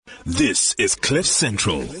This is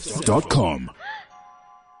CliffCentral.com.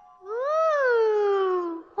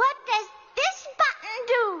 Ooh, what does this button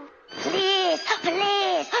do? Please,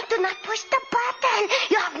 do not push the button.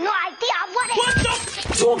 You have no idea what it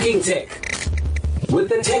is. Talking Tech with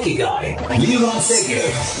the techie guy, Leroy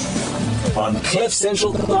Segev on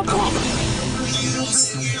CliffCentral.com.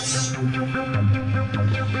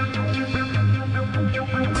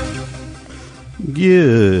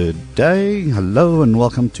 Good day, hello, and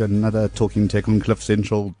welcome to another Talking Tech on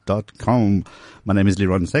CliffCentral.com. My name is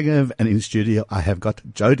Leroy Segev, and in studio I have got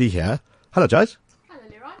Jody here. Hello, Jode. Hello,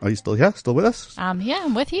 Leroy. Are you still here? Still with us? I'm here.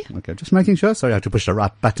 I'm with you. Okay, just making sure. Sorry, I have to push the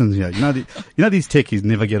right buttons here. You know, these techies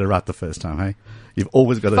never get it right the first time, hey? You've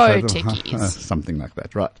always got to show them techies. something like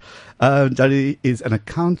that, right? Jody is an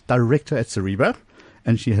account director at Cerebra,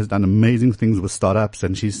 and she has done amazing things with startups,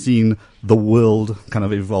 and she's seen the world kind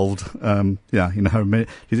of evolved.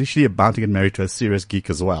 She's actually about to get married to a serious geek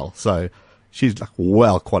as well, so she's like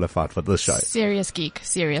well qualified for this show. Serious geek,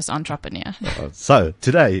 serious entrepreneur. So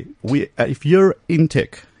today, if you're in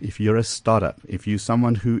tech, if you're a startup, if you're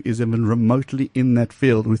someone who is even remotely in that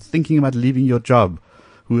field, who's thinking about leaving your job,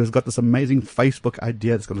 who has got this amazing Facebook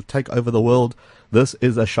idea that's going to take over the world, this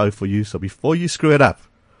is a show for you. So before you screw it up,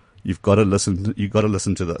 you've got to listen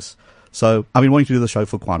to this. So I've been wanting to do the show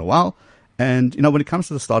for quite a while. And, you know, when it comes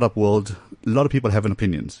to the startup world, a lot of people have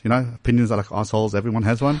opinions. You know, opinions are like assholes. Everyone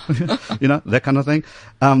has one, you know, that kind of thing.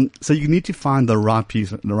 So you need to find the right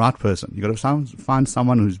person. You got to find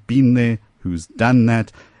someone who's been there, who's done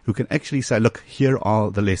that, who can actually say, look, here are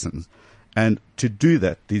the lessons. And to do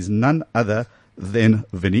that, there's none other than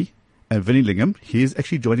Vinny. Vinny Lingham. He's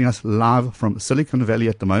actually joining us live from Silicon Valley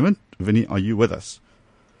at the moment. Vinny, are you with us?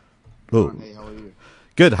 Oh. Hey, how are you?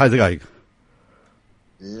 Good. How's it going?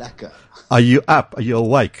 Lekker. Are you up? Are you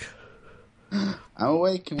awake? I'm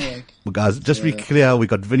awake. Well, guys, just be clear, we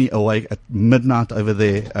got Vinny awake at midnight over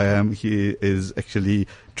there. He is actually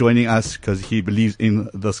joining us because he believes in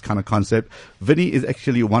this kind of concept. Vinny is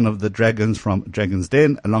actually one of the dragons from Dragon's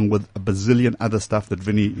Den, along with a bazillion other stuff that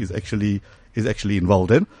Vinny is actually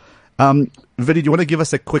involved in. Vinny, do you want to give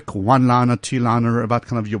us a quick one-liner, two-liner about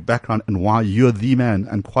kind of your background and why you're the man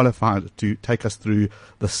and qualified to take us through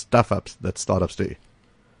the stuff-ups that startups do?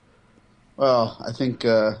 Well, I think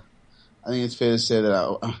it's fair to say that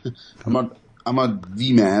I'm not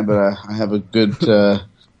the man, but I have a good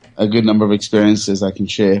number of experiences I can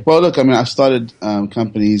share. Well, look, I mean, I've started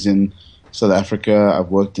companies in South Africa. I've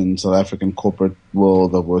worked in South African corporate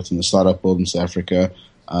world. I've worked in the startup world in South Africa.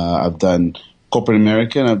 I've done corporate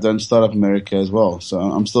America, and I've done startup America as well. So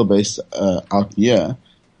I'm still based out here,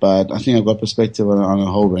 but I think I've got perspective on a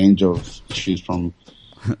whole range of issues, from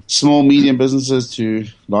small, medium businesses to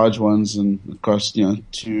large ones, and across two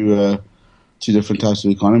different types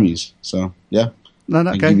of economies. So yeah, no,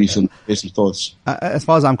 I can give you some thoughts. As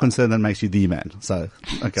far as I'm concerned, that makes you the man. So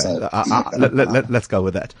okay, let's go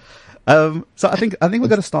with that. So I think we're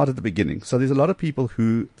going to start at the beginning. So there's a lot of people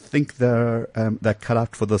who think they're cut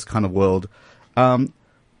out for this kind of world.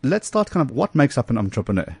 Let's start kind of what makes up an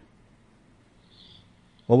entrepreneur.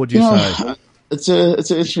 What would you say? It's an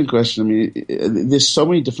interesting question. I mean, there's so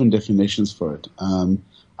many different definitions for it.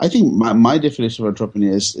 I think my definition of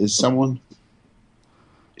entrepreneur is someone.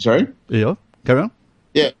 Sorry? Yeah, carry on.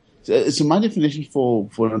 Yeah. So my definition for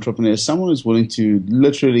an entrepreneur is someone who's willing to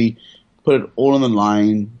literally put it all on the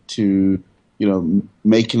line to,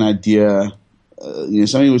 make an idea,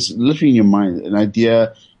 something that's literally in your mind, an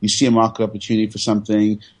idea. You see a market opportunity for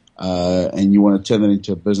something, and you want to turn that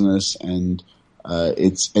into a business, and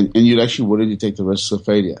you're actually willing to take the risks of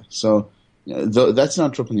failure. So that's an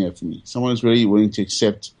entrepreneur for me. Someone who's really willing to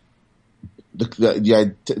accept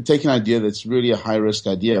take an idea that's really a high risk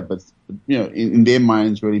idea, but in their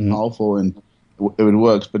minds really powerful and it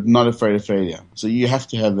works, but not afraid of failure. So you have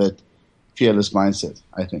to have that fearless mindset,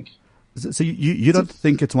 I think. So you don't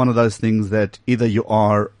think it's one of those things that either you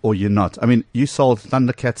are or you're not? I mean, you sold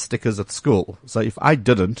Thundercat stickers at school. So if I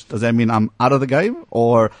didn't, does that mean I'm out of the game?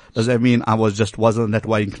 Or does that mean I wasn't that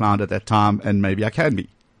way inclined at that time and maybe I can be?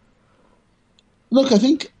 Look, I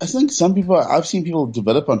think some people, I've seen people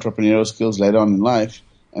develop entrepreneurial skills later on in life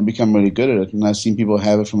and become really good at it. And I've seen people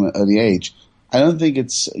have it from an early age. I don't think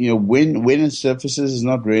it's, when it surfaces is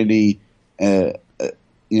not really, and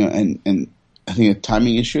I think a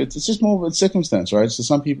timing issue. It's just more of a circumstance, right? So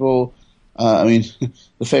some people, the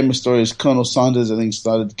famous story is Colonel Sanders, I think,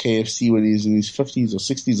 started KFC when he was in his 50s or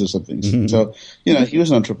 60s or something. Mm-hmm. So, he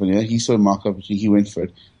was an entrepreneur. He saw a market opportunity. He went for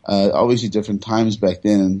it. Obviously different times back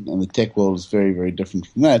then, and the tech world is very, very different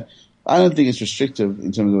from that. I don't think it's restrictive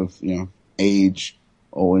in terms of, age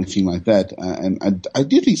or anything like that. And I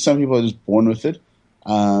do think some people are just born with it.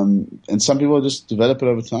 And some people just develop it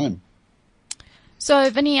over time. So,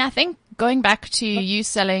 Vinny, I think going back to you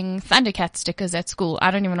selling Thundercat stickers at school,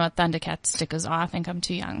 I don't even know what Thundercat stickers are. I think I'm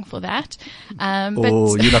too young for that. You're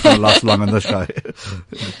not going to last long on this show.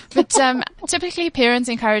 But typically parents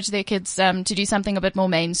encourage their kids to do something a bit more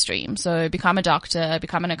mainstream. So become a doctor,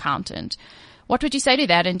 become an accountant. What would you say to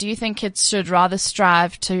that? And do you think kids should rather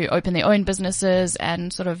strive to open their own businesses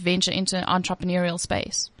and sort of venture into an entrepreneurial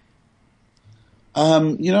space?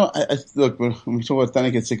 Look, when we talk about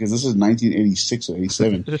Thundercat stickers, this is 1986 or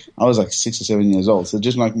 87. I was like 6 or 7 years old. So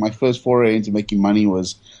just like my first foray into making money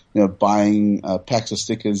was, buying packs of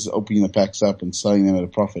stickers, opening the packs up and selling them at a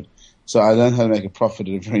profit. So I learned how to make a profit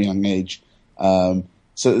at a very young age. So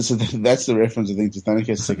that's the reference, I think, to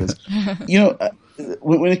Thundercat stickers.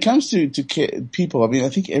 When it comes to people, I mean, I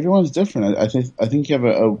think everyone's different. I think you have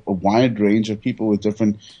a wide range of people with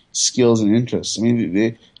different skills and interests. I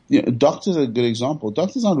mean, doctors are a good example.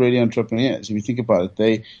 Doctors aren't really entrepreneurs. If you think about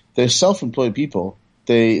it, they're self-employed people.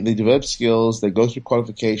 They develop skills. They go through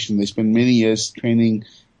qualification. They spend many years training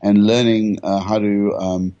and learning how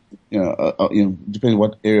to, depending on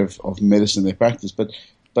what area of medicine they practice. But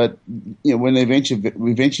when they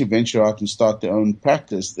eventually venture out and start their own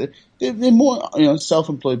practice, they're more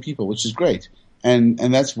self-employed people, which is great. And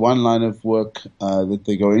that's one line of work that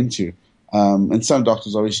they go into. And some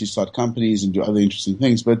doctors obviously start companies and do other interesting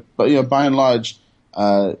things, but by and large,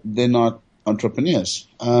 they're not entrepreneurs.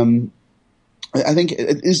 I think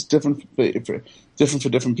it is different for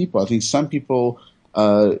different people. I think some people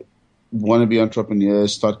want to be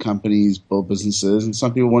entrepreneurs, start companies, build businesses, and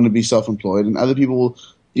some people want to be self-employed, and other people,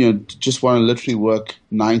 just want to literally work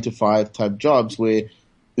 9 to 5 type jobs where,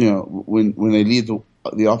 when they leave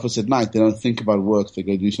the office at night, they don't think about work. They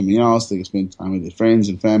go do something else. They go spend time with their friends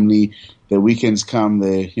and family. Their weekends come.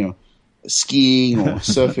 They're, skiing or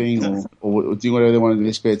surfing or doing whatever they want to do in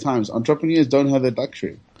their spare times. Entrepreneurs don't have that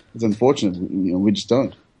luxury. It's unfortunate. We just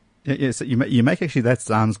don't. Yeah. So you make actually that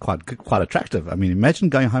sounds quite attractive. I mean, imagine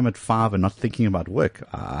going home at 5 and not thinking about work.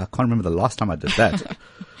 I can't remember the last time I did that.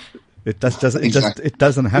 It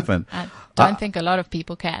doesn't happen. I don't think a lot of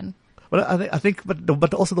people can. Well, I think,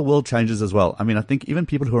 but also the world changes as well. I mean, I think even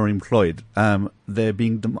people who are employed, the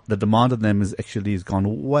demand on them has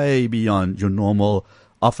gone way beyond your normal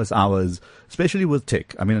office hours, especially with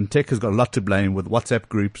tech. I mean, and tech has got a lot to blame with WhatsApp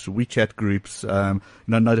groups, WeChat groups,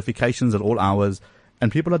 notifications at all hours,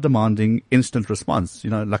 and people are demanding instant response.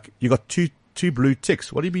 Like you got two blue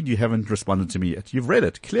ticks. What do you mean you haven't responded to me yet? You've read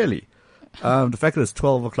it clearly. The fact that it's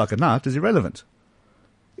 12 o'clock at night is irrelevant.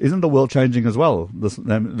 Isn't the world changing as well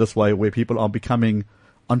this way, where people are becoming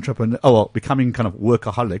becoming kind of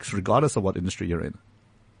workaholics, regardless of what industry you're in?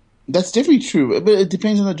 That's definitely true, but it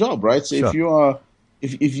depends on the job, right? So sure.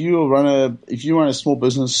 if you run a small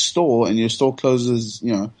business store and your store closes,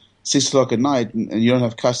 6 o'clock at night, and you don't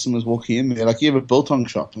have customers walking in there, like you have a biltong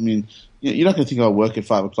shop. I mean, you're not going to think about work at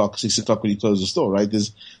 5 o'clock, 6 o'clock when you close the store, right?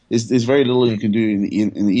 There's very little you can do in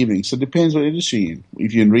the evening. So it depends what industry you're in.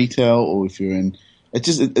 If you're in retail or if you're in,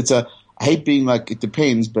 I hate being like it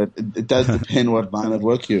depends, but it does depend what line of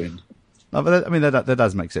work you're in. No, but that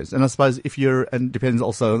does make sense. And I suppose and depends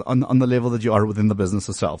also on the level that you are within the business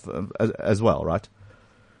itself as well, right?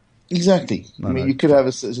 Exactly. You could have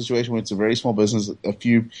a situation where it's a very small business, a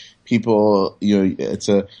few people,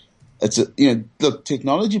 look,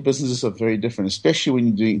 technology businesses are very different, especially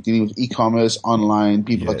when you're dealing with e-commerce, online.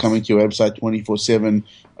 People are coming to your website 24/7,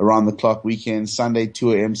 around the clock, weekends, Sunday,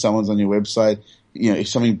 2 a.m., someone's on your website. If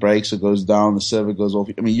something breaks or goes down, the server goes off.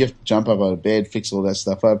 I mean, you have to jump up out of bed, fix all that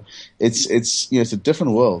stuff up. It's a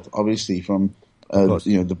different world, obviously, from,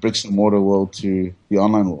 the bricks and mortar world to the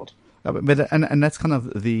online world. And that's kind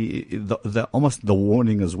of the almost the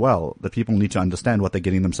warning as well, that people need to understand what they're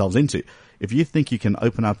getting themselves into. If you think you can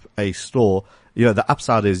open up a store, the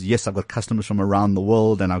upside is, yes, I've got customers from around the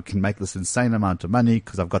world and I can make this insane amount of money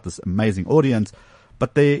because I've got this amazing audience.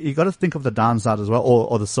 But you got to think of the downside as well,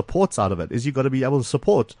 or the support side of it, is you got to be able to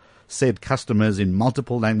support said customers in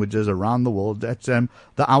multiple languages around the world at the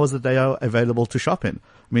hours that they are available to shop in.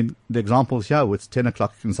 I mean, the example is here, it's 10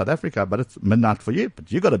 o'clock in South Africa, but it's midnight for you,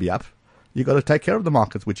 but you got to be up. You got to take care of the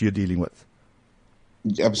markets which you're dealing with.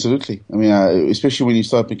 Absolutely. I mean, especially when you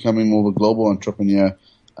start becoming more of a global entrepreneur,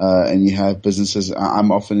 and you have businesses.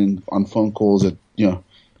 I'm often on phone calls at,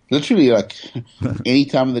 literally like any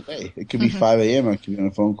time of the day. It could be 5 a.m. I could be on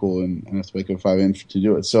a phone call and I have to wake up at 5 a.m. to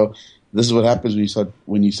do it. So this is what happens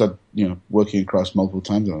when you start working across multiple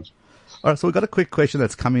time zones. All right. So we've got a quick question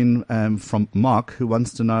that's coming from Mark, who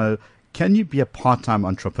wants to know, can you be a part-time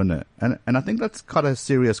entrepreneur? And I think that's quite a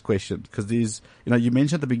serious question, because you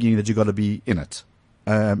mentioned at the beginning that you got to be in it.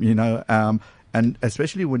 And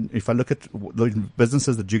especially if I look at the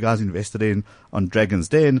businesses that you guys invested in on Dragon's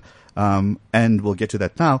Den, and we'll get to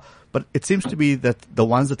that now, but it seems to be that the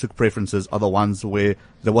ones that took preferences are the ones where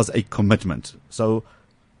there was a commitment. So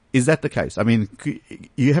is that the case? I mean,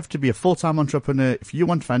 you have to be a full-time entrepreneur. If you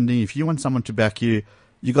want funding, if you want someone to back you,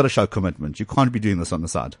 you got to show commitment. You can't be doing this on the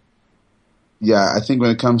side. Yeah, I think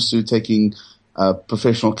when it comes to taking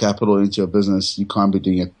professional capital into your business, you can't be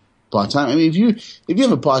doing it part-time. I mean, if you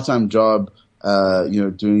have a part-time job,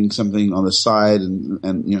 doing something on the side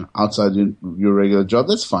and outside your regular job,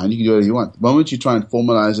 that's fine. You can do whatever you want. The moment you try and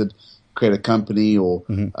formalize it, create a company or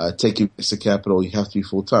take investor capital, you have to be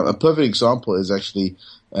full-time. A perfect example is actually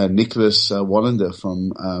Nicholas Wallander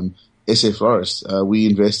from SA Florist. We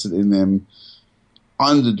invested in them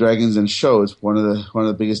on the Dragons Den show. It's one of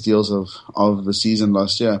the biggest deals of the season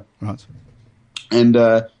last year. Right.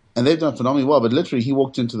 And they've done phenomenally well, but literally he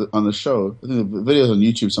walked on the show. I think the video's on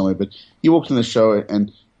YouTube somewhere, but he walked in the show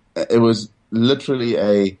and it was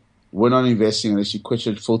literally we're not investing unless you quit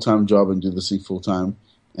your full-time job and do this thing full-time.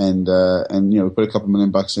 And we put a couple $1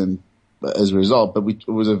 million in as a result, but it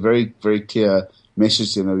was a very, very clear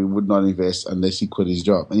message to him that we would not invest unless he quit his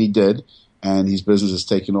job. And he did. And his business has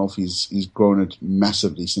taken off. He's grown it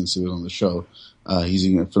massively since he was on the show. He's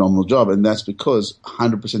doing a phenomenal job, and that's because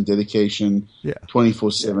 100% dedication,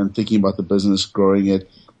 24/7, thinking about the business, growing it.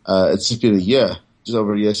 It's just been just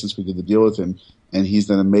over a year since we did the deal with him, and he's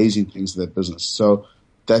done amazing things in that business. So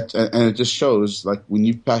and it just shows, like, when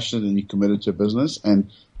you're passionate and you're committed to a business, and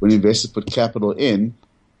when investors put capital in,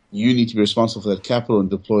 you need to be responsible for that capital and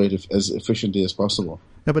deploy it as efficiently as possible.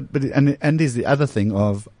 Yeah, but there's the other thing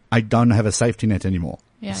of, I don't have a safety net anymore.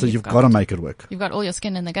 Yeah, so you've got to make it work. You've got all your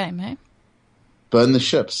skin in the game, hey? Burn the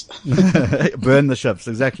ships. Burn the ships,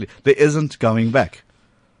 exactly. There isn't going back.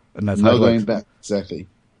 And that's no going back, exactly.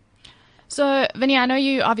 So, Vinny, I know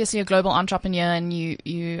you're obviously a global entrepreneur and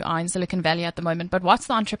you are in Silicon Valley at the moment, but what's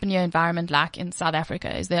the entrepreneur environment like in South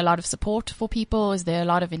Africa? Is there a lot of support for people? Is there a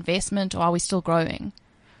lot of investment, or are we still growing?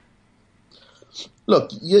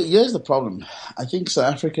 Look, here's the problem. I think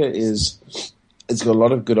South Africa it's got a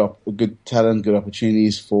lot of good talent, good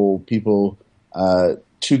opportunities for people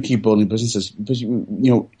to keep building businesses. Because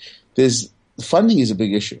there's funding is a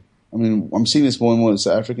big issue. I mean, I'm seeing this more and more.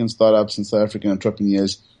 South African startups and South African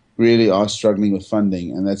entrepreneurs really are struggling with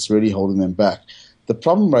funding, and that's really holding them back. The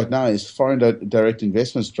problem right now is foreign direct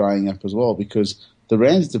investments drying up as well, because the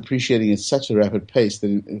rand is depreciating at such a rapid pace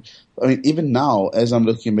that, even now, as I'm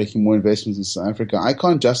looking at making more investments in South Africa, I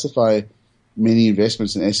can't justify many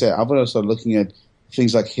investments in SA. I've got to start looking at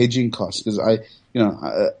things like hedging costs, because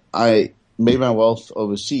I made my wealth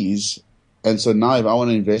overseas, and so now if I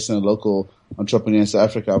want to invest in a local entrepreneur in South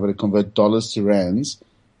Africa, I've got to convert dollars to rands,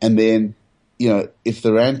 and then if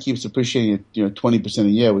the rand keeps depreciating at 20% a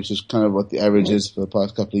year, which is kind of what the average is for the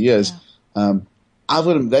past couple of years,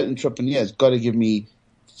 that entrepreneur has got to give me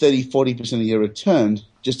 30-40% a year return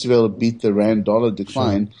just to be able to beat the rand dollar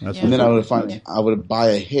decline, Sure. And then I would buy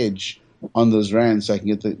a hedge on those rands so I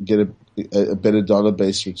can get a better dollar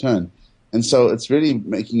based return. And so it's really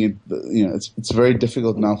making it, it's very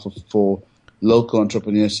difficult now for local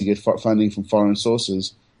entrepreneurs to get funding from foreign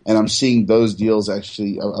sources. And I'm seeing those deals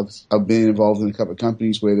actually. I've been involved in a couple of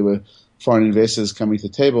companies where there were foreign investors coming to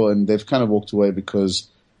the table, and they've kind of walked away because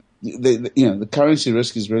the currency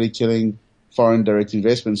risk is really killing foreign direct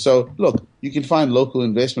investment. So look, you can find local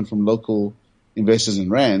investment from local investors in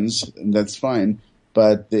rands, and that's fine.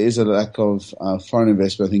 But there is a lack of foreign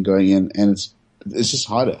investment, I think, going in, and it's just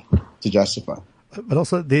harder to justify. But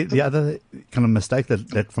also the other kind of mistake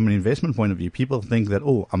that from an investment point of view, people think that,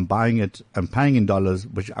 I'm buying it, I'm paying in dollars,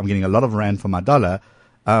 which I'm getting a lot of rand for my dollar.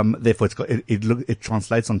 Therefore, it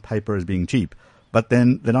translates on paper as being cheap. But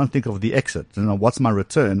then they don't think of the exit. What's my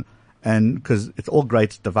return? And because it's all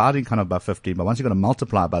great dividing kind of by 50, but once you're going to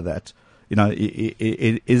multiply by that,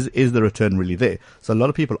 is the return really there? So a lot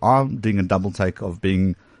of people are doing a double take of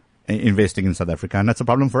investing in South Africa, and that's a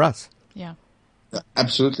problem for us. Yeah.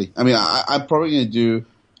 Absolutely. I mean, I'm probably going to do,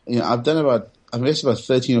 I've invested about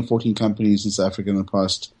 13 or 14 companies in South Africa in the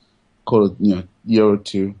past, year or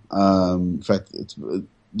two. In fact, it's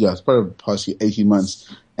probably the past 18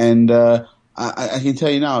 months. And, I can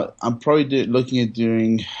tell you now, I'm probably looking at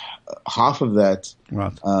doing half of that,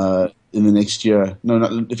 right, in the next year. No,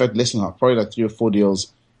 not, in fact, less than half, probably like 3 or 4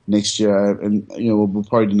 deals next year. And, we'll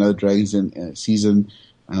probably do another Dragons Den season.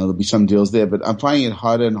 There'll be some deals there, but I'm finding it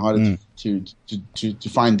harder and harder to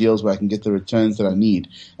find deals where I can get the returns that I need.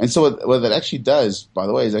 And so what that actually does, by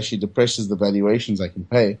the way, is actually depresses the valuations I can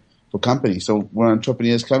pay for companies. So when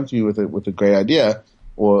entrepreneurs come to me with a great idea,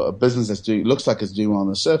 or a business looks like it's doing well on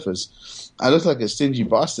the surface, I look like a stingy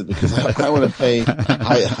bastard because I want to pay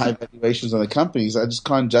high valuations on the companies. I just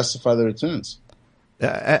can't justify the returns.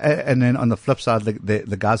 And then on the flip side,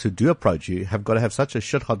 the guys who do approach you have got to have such a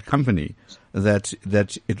shit hot company that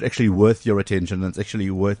it's actually worth your attention, and it's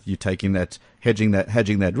actually worth you taking hedging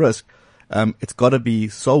that risk. It's got to be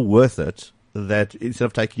so worth it that instead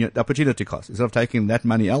of taking the opportunity cost, instead of taking that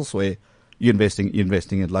money elsewhere, you're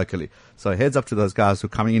investing it locally. So heads up to those guys who are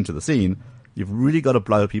coming into the scene. You've really got to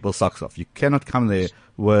blow people's socks off. You cannot come there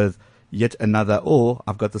with yet another,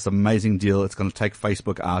 I've got this amazing deal. It's going to take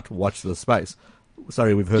Facebook out. Watch this space.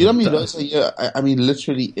 Sorry, we've heard. You know what I mean? Those I mean,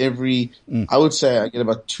 literally I would say I get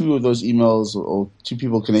about 2 of those emails or 2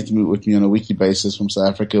 people connecting with me on a weekly basis from South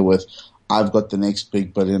Africa with, I've got the next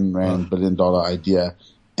big $1 billion idea.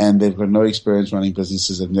 And they've got no experience running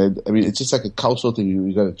businesses. And it's just like a cultural thing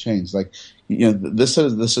we've got to change. Like, this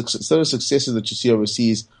sort of successes that you see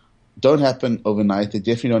overseas don't happen overnight. They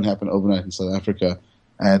definitely don't happen overnight in South Africa.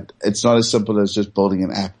 And it's not as simple as just building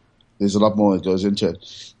an app. There's a lot more that goes into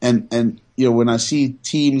it. And when I see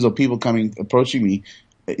teams or people approaching me,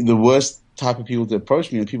 the worst type of people to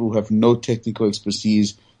approach me are people who have no technical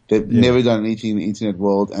expertise. They've never done anything in the internet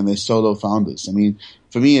world, and they're solo founders. I mean,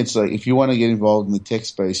 for me, it's like, if you want to get involved in the tech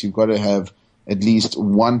space, you've got to have at least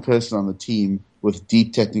one person on the team with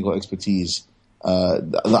deep technical expertise.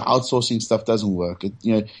 The outsourcing stuff doesn't work.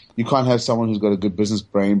 You can't have someone who's got a good business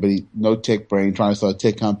brain, but no tech brain, trying to start a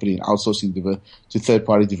tech company and outsourcing to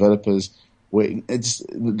third-party developers.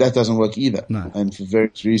 That doesn't work either. No. And for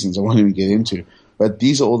various reasons I won't even get into. But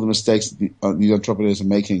these are all the mistakes that these entrepreneurs are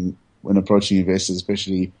making when approaching investors,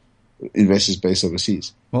 especially investors based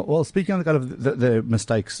overseas. Well, speaking on the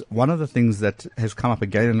mistakes, one of the things that has come up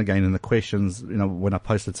again and again in the questions, when I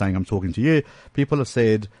posted saying I'm talking to you, people have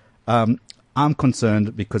said, I'm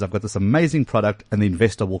concerned because I've got this amazing product and the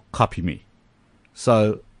investor will copy me.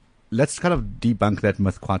 So let's kind of debunk that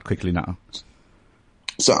myth quite quickly now.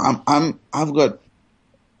 So I've got,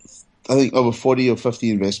 I think, over 40 or 50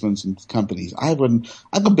 investments in companies. I've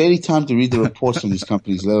got barely time to read the reports from these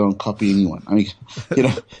companies, let alone copy anyone. I mean,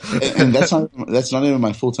 and that's not even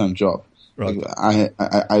my full-time job. Right. Like,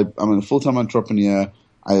 I'm a full-time entrepreneur.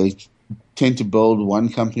 I tend to build one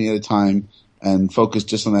company at a time and focus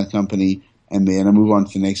just on that company, and then I move on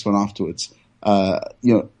to the next one afterwards.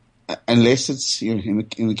 Unless it's, in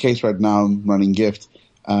the case right now, I'm running Gift,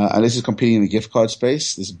 unless it's competing in the gift card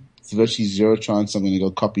space, there's virtually zero chance I'm going to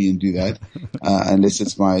go copy and do that, unless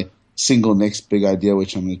it's my single next big idea,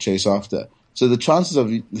 which I'm going to chase after. So the chances of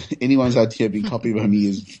anyone's idea being copied by me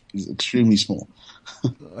is extremely small.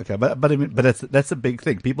 Okay, but that's a big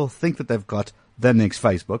thing. People think that they've got the next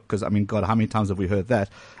Facebook, because, I mean, God, how many times have we heard that?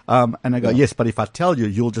 And they go, yes, but if I tell you,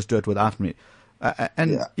 you'll just do it without me.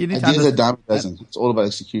 You need ideas are dime a dozen. It's all about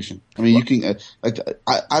execution. I mean, you can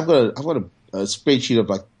I've got a spreadsheet of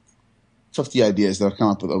like 50 ideas that I've come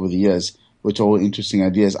up with over the years, which are all interesting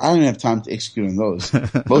ideas. I don't have time to execute on those.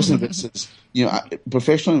 Most investors,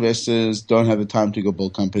 professional investors don't have the time to go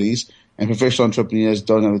build companies, and professional entrepreneurs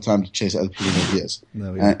don't have the time to chase other people's ideas.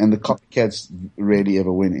 No, yeah. And the copycats rarely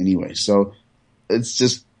ever win anyway. So it's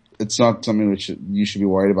not something which you should be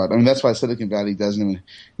worried about. I mean, that's why Silicon Valley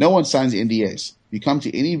no one signs NDAs. You come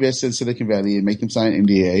to any investor in Silicon Valley and make them sign an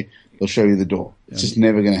NDA, they'll show you the door. It's just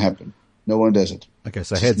never going to happen. No one does it. Okay,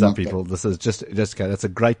 so heads up, people. This is just okay. That's a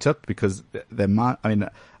great tip, because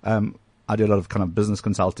I do a lot of kind of business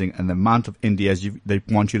consulting, and the amount of NDAs they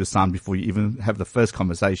want you to sign before you even have the first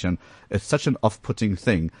conversation, it's such an off-putting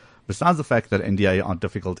thing. Besides the fact that NDA are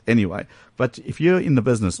difficult anyway. But if you're in the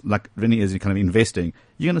business, like Vinny is, kind of investing,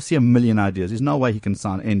 you're going to see a million ideas. There's no way he can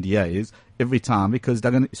sign NDAs every time, because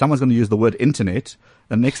someone's going to use the word internet.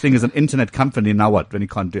 The next thing is an internet company. Now what? When he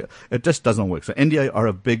can't do it. It just doesn't work. So NDA are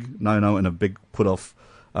a big no-no and a big put-off.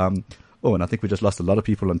 And I think we just lost a lot of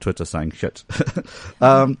people on Twitter saying shit.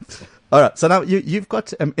 All right. So now you've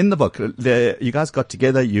got, in the book, you guys got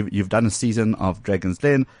together. You've done a season of Dragon's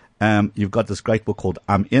Den. You've got this great book called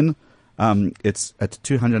I'm In. It's at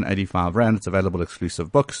 285 Rand. It's available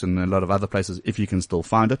exclusive books and a lot of other places if you can still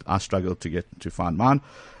find it. I struggled to find mine.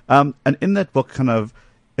 And in that book,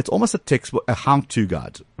 it's almost a textbook, a how-to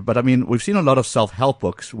guide. But I mean, we've seen a lot of self-help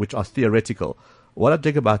books which are theoretical. What I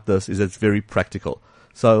dig about this is it's very practical.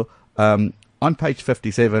 So, on page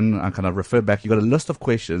 57, I kind of refer back. You've got a list of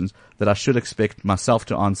questions that I should expect myself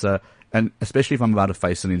to answer, and especially if I'm about to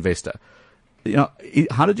face an investor.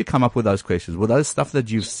 How did you come up with those questions? Were those stuff that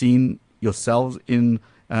you've seen yourselves in,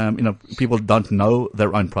 people don't know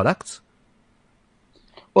their own products?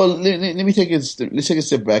 Well, let's take a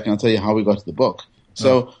step back, and I'll tell you how we got to the book.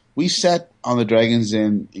 So we sat on the Dragons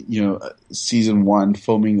Den, season 1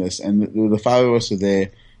 filming this, and the 5 of us were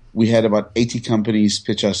there. We had about 80 companies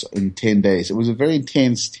pitch us in 10 days. It was a very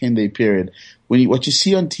intense 10-day period. What you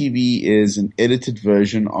see on TV is an edited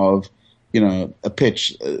version of, a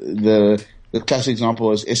pitch. The classic example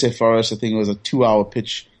was SF Forest. I think it was a 2-hour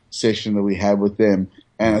pitch session that we had with them.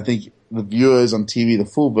 And I think the viewers on TV, the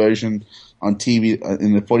full version on TV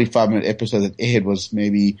in the 45-minute episode that aired was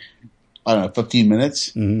maybe, 15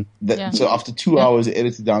 minutes. Mm-hmm. So after 2 hours, it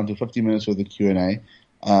edited down to 15 minutes worth of Q&A.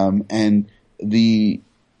 And the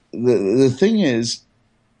thing is,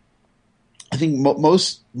 I think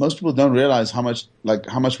most people don't realize how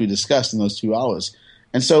much we discussed in those 2 hours.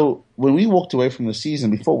 And so when we walked away from the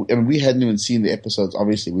season we hadn't even seen the episodes.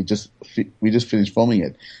 Obviously, we just finished filming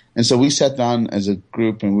it, and so we sat down as a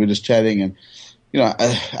group and we were just chatting. And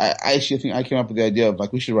I actually think I came up with the idea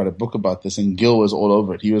of we should write a book about this. And Gil was all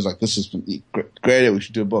over it. He was like, "This is great idea. We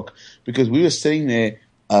should do a book," because we were sitting there,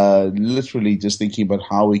 literally just thinking about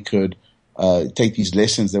how we could take these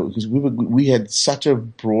lessons because we had such a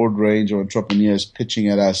broad range of entrepreneurs pitching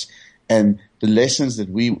at us, and the lessons that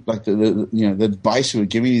we the advice we were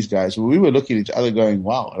giving these guys, we were looking at each other going,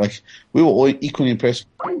 wow, we were all equally impressed.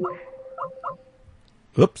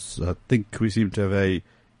 Oops, I think we seem to have a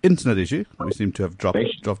internet issue. We seem to have dropped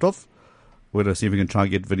off. We're going to see if we can try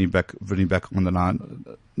and get Vinny back on the line.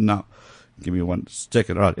 No. Give me 1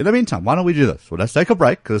 second. All right. In the meantime, why don't we do this? Well, let's take a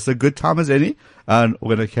break because it's a good time as any. And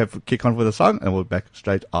we're going to kick on with a song and we'll be back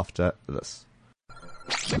straight after this.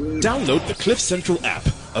 Download the Cliff Central app.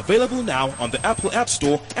 Available now on the Apple App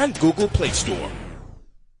Store and Google Play Store.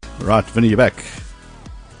 Right. Vinny, you're back.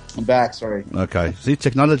 I'm back. Sorry. Okay. See,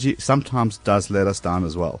 technology sometimes does let us down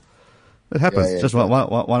as well. It happens. Just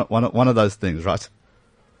one of those things, right?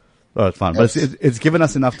 Oh, it's fine. Yes. But it's given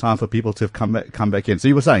us enough time for people to come back in. So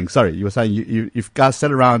you were saying you guys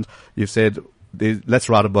sat around, you said, let's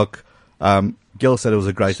write a book. Gil said it was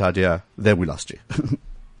a great idea. Then we lost you.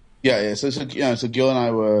 Yeah. So Gil and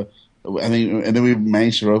I were, and then we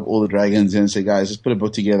managed to rope all the Dragons in and say, guys, let's put a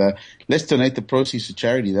book together. Let's donate the proceeds to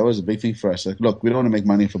charity. That was a big thing for us. Look, we don't want to make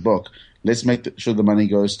money for a book. Let's make sure the money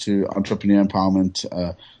goes to entrepreneur empowerment,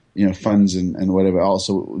 funds and whatever else.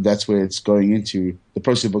 So that's where it's going into. The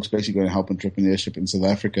proceeds of the book's basically going to help entrepreneurship in South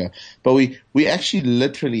Africa. But we actually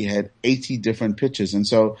literally had 80 different pitches. And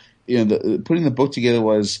so, putting the book together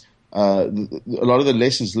was, a lot of the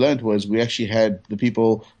lessons learned was we actually had the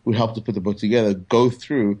people who helped to put the book together go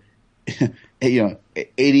through,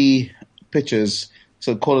 80 pitches.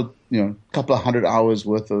 So call it, a couple of 100 hours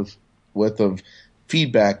worth of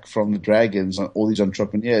feedback from the Dragons on all these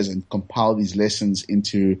entrepreneurs and compile these lessons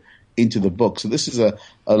into the book. So this is a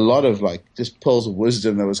lot of just pearls of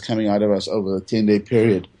wisdom that was coming out of us over a 10-day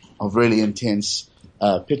period of really intense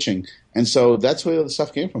pitching. And so that's where the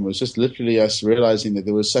stuff came from. It was just literally us realizing that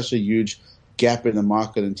there was such a huge gap in the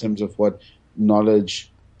market in terms of what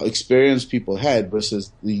knowledge, experienced people had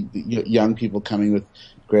versus the young people coming with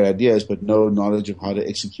great ideas but no knowledge of how to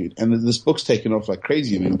execute. And this book's taken off like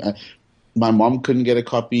crazy. I mean, my mom couldn't get a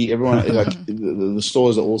copy. Everyone, the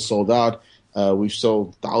stores are all sold out. We've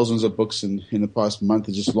sold thousands of books in the past month.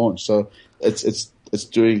 It just launched, so it's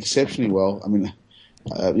doing exceptionally well. I mean,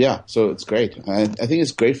 so it's great. I think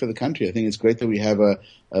it's great for the country. I think it's great that we have a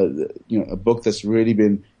book that's really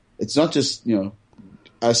been. It's not just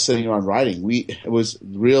us sitting around writing. It was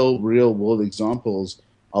real world examples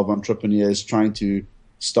of entrepreneurs trying to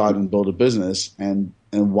start and build a business and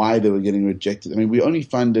why they were getting rejected. I mean, we only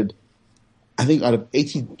funded, I think out of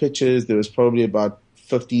 80 pitches, there was probably about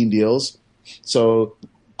 15 deals. So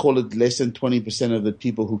call it less than 20% of the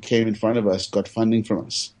people who came in front of us got funding from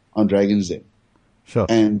us on Dragon's Den. Sure.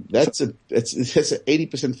 And that's an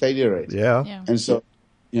 80% failure rate. Yeah. And so,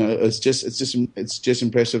 it's just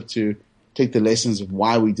impressive to take the lessons of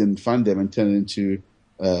why we didn't fund them and turn it into,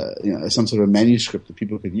 some sort of manuscript that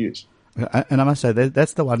people could use. And I must say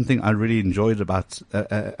that's the one thing I really enjoyed about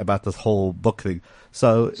this whole book thing.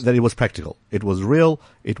 So that it was practical, it was real,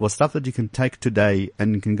 it was stuff that you can take today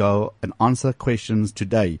and you can go and answer questions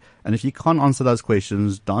today. And if you can't answer those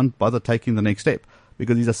questions, don't bother taking the next step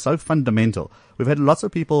because these are so fundamental. We've had lots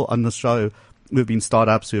of people on the show who have been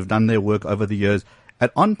startups who have done their work over the years. And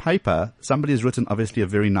on paper, somebody has written obviously a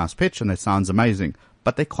very nice pitch and it sounds amazing,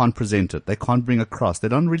 but they can't present it, they can't bring across, they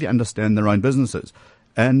don't really understand their own businesses.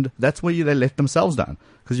 And that's where they let themselves down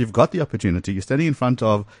because you've got the opportunity. You're standing in front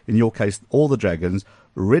of, in your case, all the Dragons,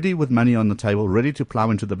 ready with money on the table, ready to plow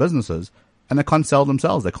into the businesses, and they can't sell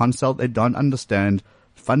themselves. They don't understand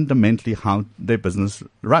fundamentally how their business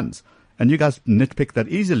runs. And you guys nitpick that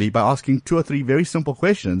easily by asking 2 or 3 very simple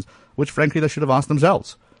questions, which frankly they should have asked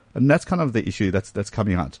themselves. And that's kind of the issue that's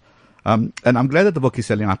coming out. And I'm glad that the book is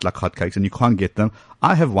selling out like hotcakes and you can't get them.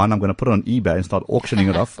 I have one. I'm going to put it on eBay and start auctioning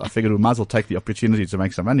it off. I figured we might as well take the opportunity to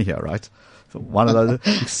make some money here, right? So one of those,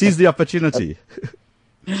 seize the opportunity.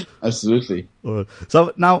 Absolutely.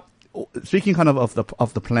 So now, speaking kind of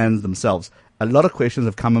the plans themselves, a lot of questions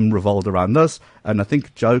have come and revolved around this. And I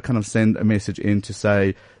think Joe kind of sent a message in to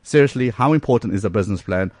say, seriously, how important is a business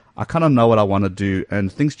plan? I kind of know what I want to do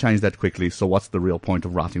and things change that quickly. So what's the real point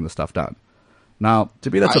of writing the stuff down? Now,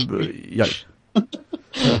 to me, that's yeah.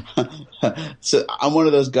 So I'm one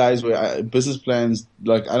of those guys where business plans,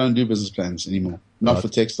 like I don't do business plans anymore. Not for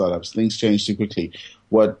tech startups. Things change too quickly.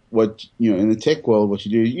 What in the tech world, what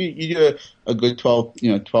you do, you do a good 12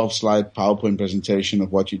 slide PowerPoint presentation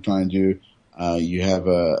of what you're trying to do. You have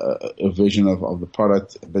a vision of the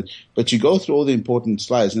product, but you go through all the important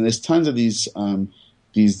slides, and there's tons of these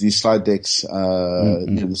slide decks,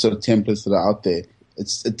 the sort of templates that are out there.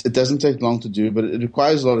 It doesn't take long to do, but it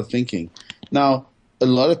requires a lot of thinking. Now, a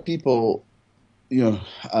lot of people,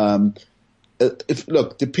 depending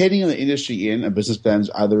on the industry you're in, a business plan is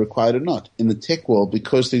either required or not. In the tech world,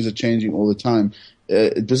 because things are changing all the time,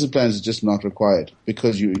 business plans is just not required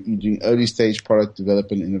because you're doing early stage product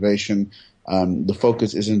development, innovation. The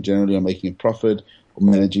focus isn't generally on making a profit or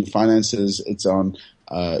managing finances. It's on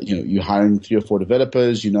you're hiring 3 or 4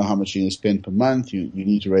 developers. You know how much you're going to spend per month. You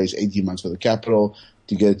need to raise 18 months worth of capital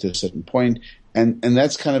to get it to a certain point. And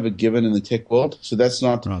that's kind of a given in the tech world. So that's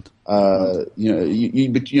not,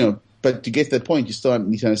 but to get to that point, you still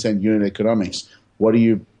need to understand unit economics. What are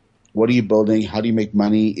you building? How do you make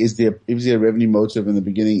money? Is there a revenue motive in the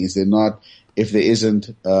beginning? Is there not? If there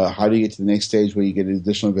isn't, how do you get to the next stage where you get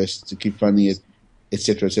additional investors to keep funding it, et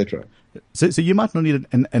cetera, et cetera? So you might not need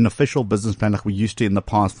an official business plan like we used to in the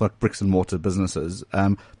past for bricks and mortar businesses,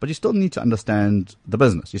 but you still need to understand the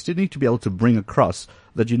business. You still need to be able to bring across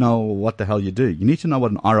that you know what the hell you do. You need to know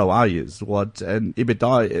what an ROI is, what an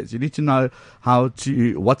EBITDA is. You need to know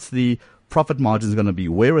what's the profit margin is going to be,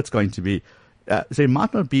 where it's going to be. So it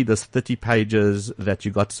might not be this 30 pages that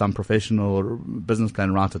you got some professional business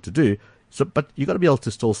plan writer to do. So, but you got to be able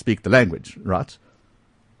to still speak the language, right?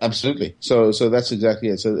 Absolutely. So that's exactly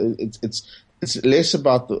it. So it's less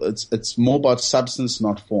about it's more about substance,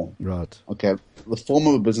 not form. Right. Okay. The form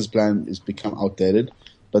of a business plan is become outdated,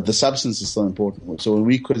 but the substance is still important. So when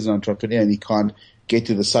we quit as an entrepreneur and you can't get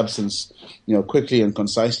to the substance, quickly and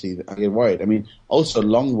concisely, I get worried. I mean, also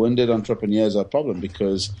long-winded entrepreneurs are a problem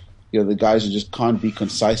because the guys who just can't be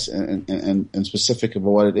concise and specific about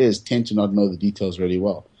what it is tend to not know the details really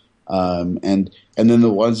well. And then the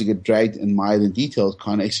ones that get dragged and mired in details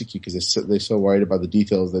can't execute because they're so worried about the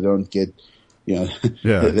details they don't get, they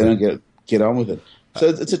don't get on with it. So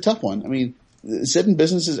it's a tough one. I mean, certain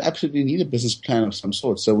businesses absolutely need a business plan of some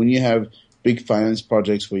sort. So when you have big finance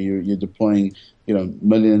projects where you're deploying,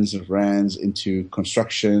 millions of rands into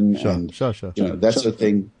construction sure. That sort of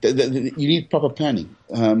thing, you need proper planning.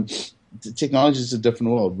 Technology is a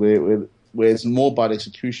different world where it's more about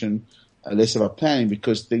execution, less about planning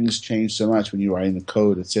because things change so much when you're writing the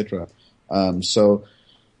code, etc.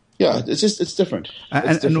 It's different.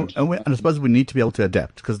 And I suppose we need to be able to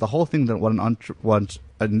adapt because the whole thing that what an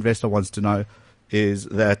investor wants to know is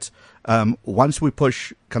that once we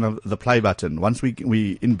push kind of the play button, once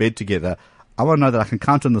we in bed together, I want to know that I can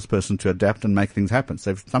count on this person to adapt and make things happen.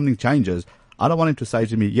 So if something changes, I don't want him to say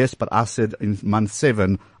to me, yes, but I said in month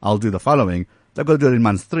 7 I'll do the following. They've got to do it in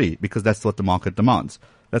month 3 because that's what the market demands.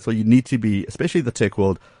 That's why you need to be, especially the tech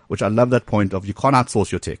world, which I love that point of you can't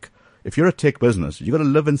outsource your tech. If you're a tech business, you got to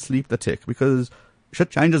live and sleep the tech because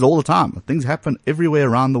shit changes all the time. Things happen everywhere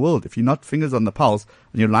around the world. If you're not fingers on the pulse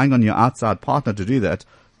and you're relying on your outside partner to do that,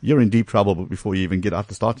 you're in deep trouble before you even get out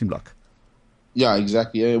the starting block. Yeah,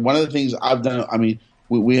 exactly. One of the things I've done, I mean,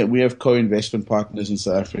 we have co-investment partners in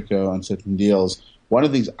South Africa on certain deals. One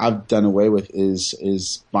of the things I've done away with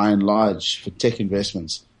is by and large for tech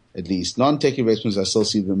investments. At least non-tech investments, I still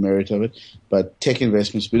see the merit of it, but tech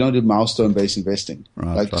investments, we don't do milestone-based investing.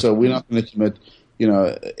 Right. So we're not going to commit,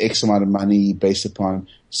 X amount of money based upon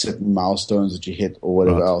certain milestones that you hit or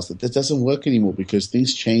whatever else. That doesn't work anymore because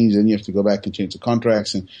things change and you have to go back and change the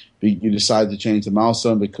contracts and you decide to change the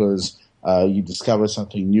milestone because you discover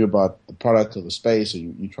something new about the product or the space or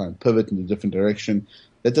you try and pivot in a different direction.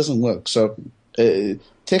 That doesn't work. So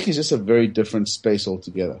tech is just a very different space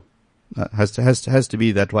altogether. Has to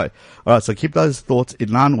be that way. All right, so keep those thoughts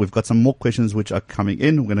in line. We've got some more questions which are coming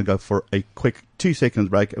in. We're going to go for a quick 2-second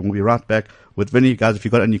break, and we'll be right back with Vinny. Guys, if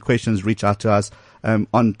you've got any questions, reach out to us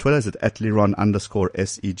on Twitter. It's at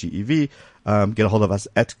 @Liron_SEGEV. Get a hold of us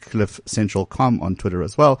at CliffCentral.com on Twitter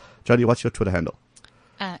as well. Jody, what's your Twitter handle?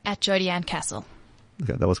 At Jody Ann Castle.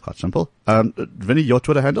 Okay, that was quite simple. Vinny, your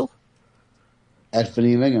Twitter handle? At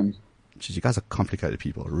Vinny Lingham. Jeez, you guys are complicated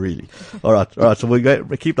people, really. All right. So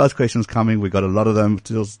we keep those questions coming. We've got a lot of them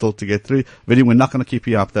still to get through. Vinny, we're not going to keep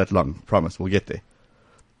you up that long. Promise, we'll get there.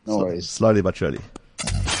 No worries. Slowly but surely.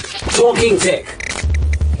 Talking Tech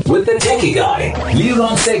with the techie guy,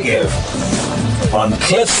 Leron Segev on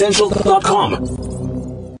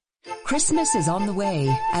CliffCentral.com. Christmas is on the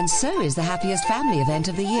way, and so is the happiest family event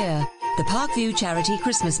of the year, the Parkview Charity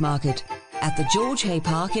Christmas Market at the George Hay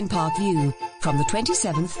Park in Parkview from the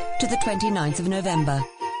 27th to the 29th of November.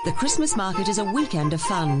 The Christmas market is a weekend of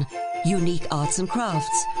fun, unique arts and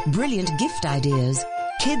crafts, brilliant gift ideas,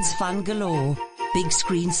 kids fun galore, big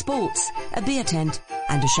screen sports, a beer tent,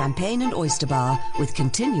 and a champagne and oyster bar with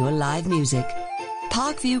continual live music.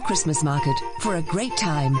 Parkview Christmas Market for a great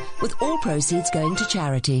time, with all proceeds going to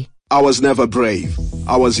charity. I was never brave.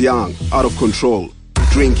 I was young, out of control,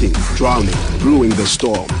 drinking, drowning, brewing the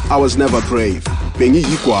storm. I was never brave. Bengi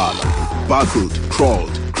Ikwala, buckled,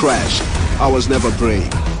 crawled, crashed. I was never brave.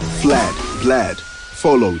 Fled, bled,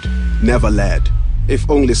 followed, never led. If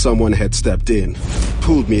only someone had stepped in,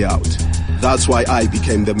 pulled me out. That's why I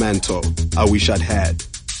became the mentor I wish I'd had.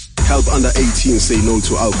 Help under 18 say no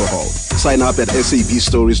to alcohol. Sign up at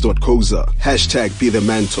sabstories.coza. Hashtag be the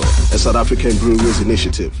mentor, a South African Brewers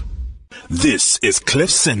initiative. This is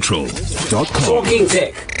CliffCentral.com. Talking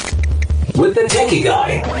Tech with the techie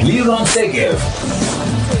guy, Leron Segev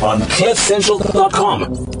on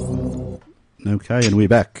CliffCentral.com. Okay, and we're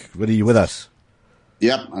back. Are you with us?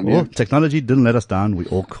 Yep, I'm here. Technology didn't let us down. We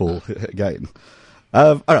all cool again.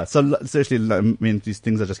 All right, so seriously, I mean, these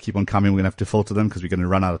things that just keep on coming. We're going to have to filter them because we're going to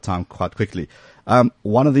run out of time quite quickly.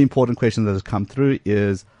 One of the important questions that has come through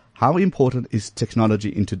is, how important is technology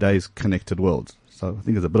in today's connected world? So I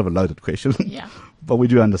think it's a bit of a loaded question. Yeah. But we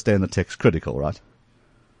do understand that tech's critical, right?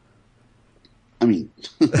 I mean,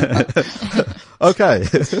 okay.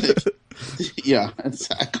 yeah,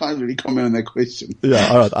 I can't really comment on that question. Yeah,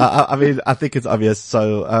 all right. I mean, I think it's obvious.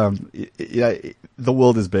 So, yeah, the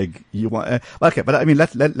world is big. You want, okay, but I mean,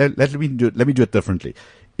 let me do it differently.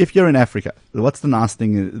 If you're in Africa, what's the nice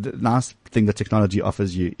thing that technology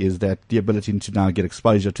offers you is that the ability to now get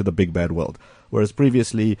exposure to the big bad world. Whereas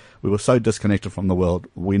previously we were so disconnected from the world,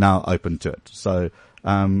 we're now open to it. So,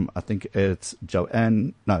 I think it's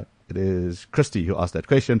it is Christy who asked that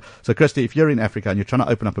question. So Christy, if you're in Africa and you're trying to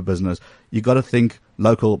open up a business, you got to think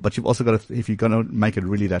local, but you've also got to, if you're going to make it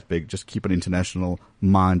really that big, just keep an international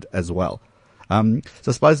mind as well. So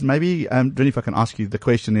I suppose maybe, Vinny, if I can ask you, the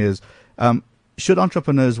question is, should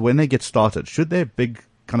entrepreneurs, when they get started, should their big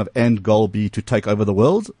kind of end goal be to take over the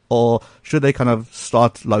world, or should they kind of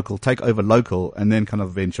start local, take over local, and then kind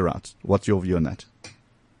of venture out? What's your view on that?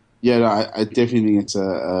 Yeah, no, I definitely think it's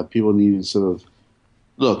people need to sort of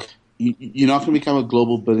look. You're not going to become a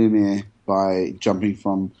global billionaire by jumping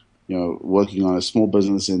from, working on a small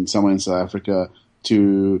business somewhere in South Africa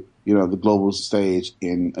to, the global stage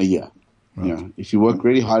in a year. Right. If you work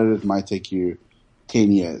really hard at it, it might take you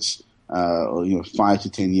 10 years, or 5 to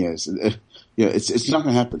 10 years. It's not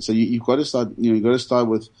going to happen. So you've got to start. You've got to start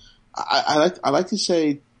with. I like to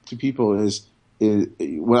say to people is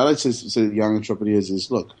what I like to say to young entrepreneurs is,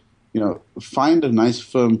 look, find a nice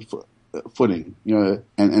firm footing,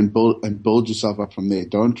 and build yourself up from there.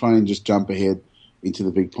 Don't try and just jump ahead into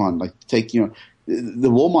the big pond. Like the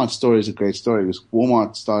Walmart story is a great story because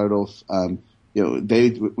Walmart started off,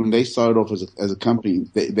 when they started off as a company,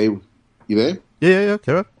 they you there? Yeah,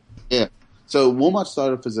 okay. Yeah. So Walmart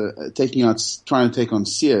started off as trying to take on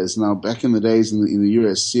Sears. Now, back in the days in the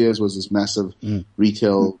US, Sears was this massive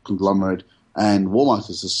retail conglomerate, and Walmart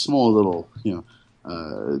is a small little,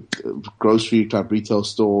 grocery type retail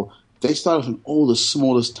store. They started in all the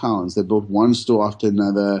smallest towns. They built one store after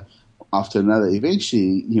another.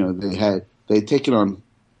 Eventually, they'd taken on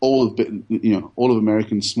all of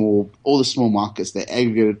American all the small markets. They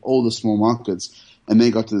aggregated all the small markets, and they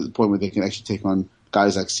got to the point where they can actually take on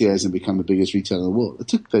guys like Sears and become the biggest retailer in the world. It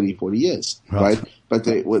took 30, 40 years, right? But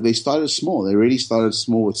they started small. They really started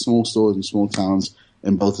small with small stores in small towns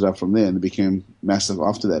and built it up from there, and they became massive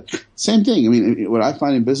after that. Same thing. I mean, what I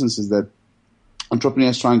find in business is that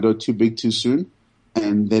entrepreneurs try and go too big too soon,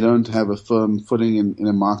 and they don't have a firm footing in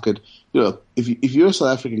a market. If you're a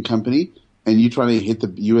South African company and you're trying to hit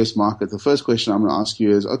the US market, the first question I'm going to ask you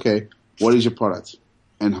is, okay, what is your product?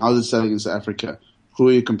 And how is it selling in South Africa? Who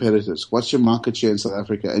are your competitors? What's your market share in South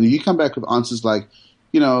Africa? And if you come back with answers like,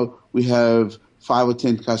 we have 5 or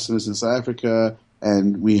 10 customers in South Africa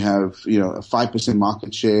and we have, a 5%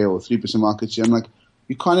 market share or 3% market share, I'm like,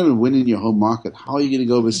 you can't even win in your home market. How are you going to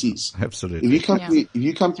go overseas? Absolutely. If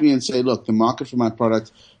you come to me and say, look, the market for my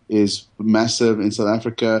product is massive in South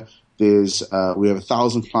Africa. We have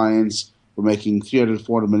 1,000 clients. We're making 300,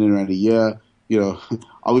 400 million rand a year.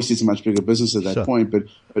 Obviously it's a much bigger business at that point, but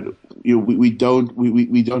we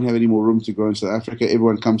don't have any more room to grow in South Africa.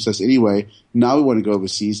 Everyone comes to us anyway. Now we want to go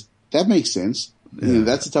overseas. That makes sense. Yeah.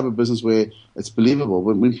 That's the type of business where it's believable.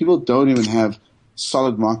 But when people don't even have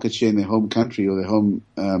solid market share in their home country or their home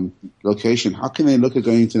location, how can they look at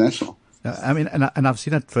going international? I mean, and I've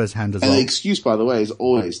seen it firsthand as well. well. And the excuse, by the way,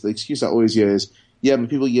 the excuse I always hear is, yeah, but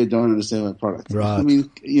people here don't understand my product. Right. I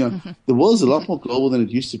mean, the world's a lot more global than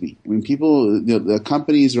it used to be. I mean, there are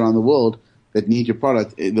companies around the world that need your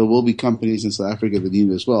product. There will be companies in South Africa that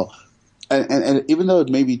need it as well. And even though it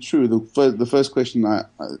may be true, the first question I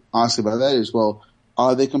ask about that is, well,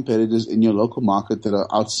 are there competitors in your local market that are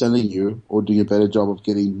outselling you or doing a better job of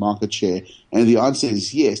getting market share? And the answer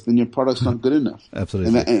is yes, then your product's not good enough.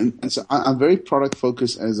 Absolutely. And so I'm very product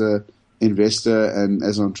focused as a investor and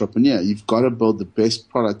as an entrepreneur. You've got to build the best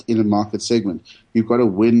product in a market segment. You've got to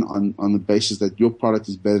win on the basis that your product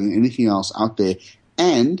is better than anything else out there.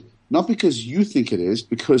 And not because you think it is,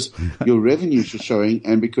 because your revenues are showing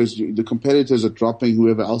and because the competitors are dropping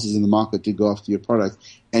whoever else is in the market to go after your product,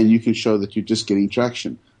 and you can show that you're just getting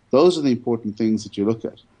traction. Those are the important things that you look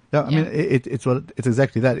at. Yeah, I mean, it's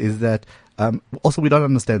exactly that. Is that also we don't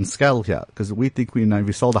understand scale here, because we think if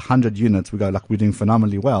we sold 100 units, we go like we're doing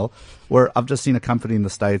phenomenally well. Where I've just seen a company in the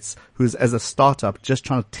States who's as a startup just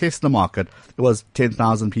trying to test the market. It was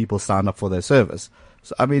 10,000 people signed up for their service.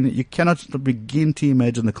 So I mean, you cannot begin to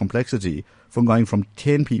imagine the complexity from going from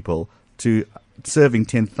 10 people to serving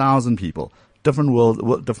 10,000 people. Different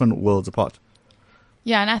worlds apart.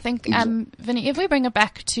 Yeah, and I think, Vinny, if we bring it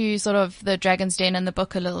back to sort of the Dragon's Den in the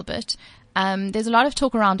book a little bit, there's a lot of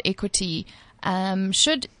talk around equity.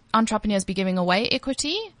 Should entrepreneurs be giving away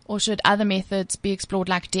equity, or should other methods be explored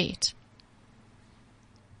like debt?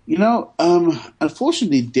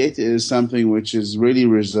 Unfortunately, debt is something which is really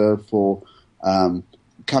reserved for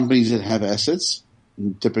companies that have assets,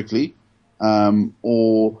 typically,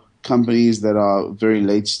 or companies that are very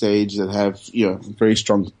late stage that have very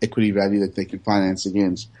strong equity value that they can finance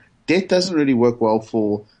against. Debt doesn't really work well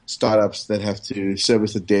for startups that have to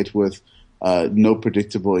service the debt with no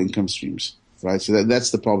predictable income streams, right? So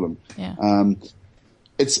that's the problem. Yeah.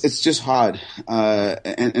 It's just hard,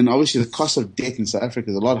 and obviously the cost of debt in South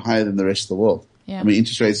Africa is a lot higher than the rest of the world. Yeah. I mean,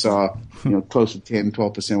 interest rates are close to 10,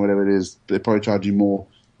 12%, whatever it is. They're probably charging more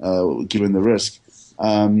given the risk.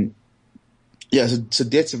 So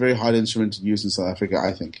debt's a very hard instrument to use in South Africa,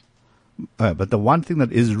 I think. But the one thing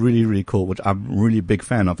that is really, really cool, which I'm really a big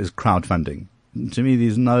fan of, is crowdfunding. To me,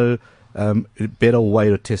 there's no better way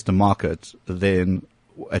to test a market and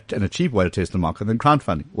a cheap way to test a market than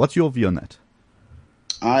crowdfunding. What's your view on that?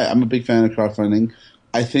 I'm a big fan of crowdfunding.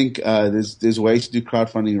 I think there's ways to do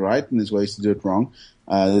crowdfunding right, and there's ways to do it wrong.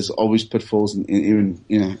 There's always pitfalls even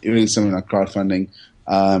in something like crowdfunding.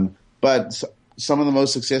 But some of the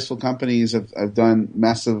most successful companies have done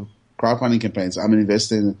massive crowdfunding campaigns. I'm an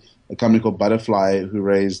investor in a company called Butterfly who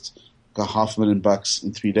raised $500,000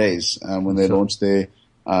 in 3 days when they launched their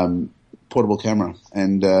portable camera,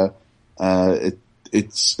 and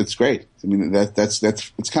it's great. I mean that's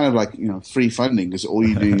it's kind of like free funding, because all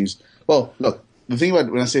you do is look. The thing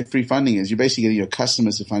about when I say free funding is you're basically getting your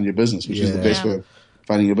customers to fund your business, which is the best way of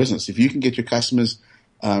funding your business. If you can get your customers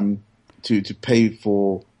to pay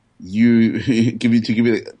for you, give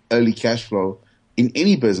you early cash flow in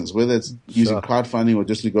any business, whether it's using crowdfunding or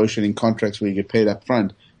just negotiating contracts where you get paid up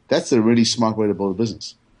front, that's a really smart way to build a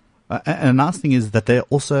business. And the last thing is that they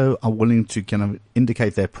also are willing to kind of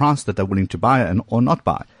indicate their price that they're willing to buy or not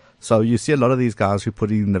buy. So you see a lot of these guys who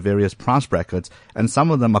put in the various price brackets, and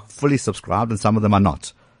some of them are fully subscribed and some of them are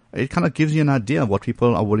not. It kind of gives you an idea of what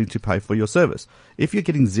people are willing to pay for your service. If you're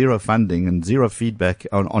getting zero funding and zero feedback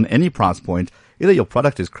on any price point, either your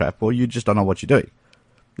product is crap or you just don't know what you're doing.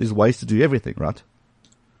 There's ways to do everything, right?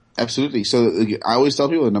 Absolutely. So I always tell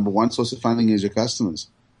people the number one source of funding is your customers.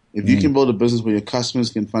 If you can build a business where your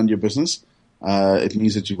customers can fund your business, it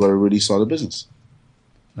means that you've got a really solid business.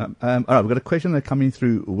 All right, we've got a question that's coming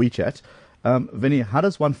through WeChat. Vinny, how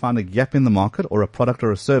does one find a gap in the market or a product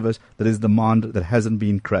or a service that is demand that hasn't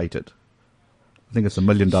been created? I think it's $1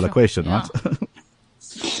 million question, right?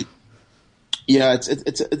 Yeah,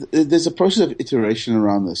 there's a process of iteration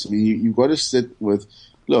around this. I mean, you've got to sit with,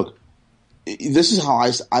 look, this is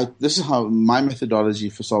how my methodology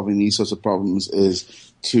for solving these sorts of problems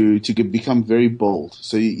is to become very bold.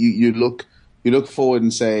 So you look forward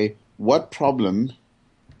and say, what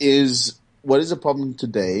is a problem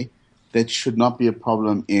today that should not be a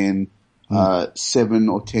problem in 7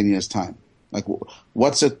 or 10 years time? Like,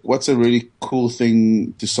 what's a really cool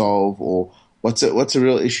thing to solve, or what's a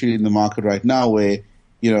real issue in the market right now where,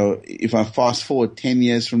 if I fast forward 10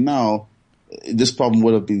 years from now, this problem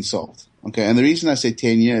would have been solved. Okay. And the reason I say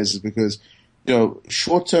 10 years is because,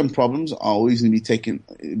 short-term problems are always going to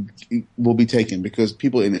will be taken because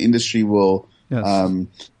people in the industry will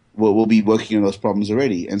be working on those problems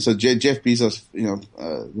already. And so Jeff Bezos,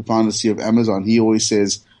 the founder and CEO of Amazon, he always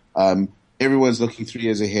says, everyone's looking 3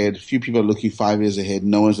 years ahead. Few people are looking 5 years ahead.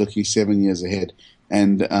 No one's looking 7 years ahead.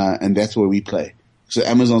 And that's where we play. So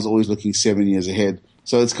Amazon's always looking 7 years ahead.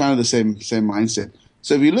 So it's kind of the same mindset.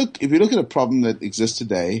 So if you look at a problem that exists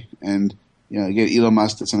today, and again, Elon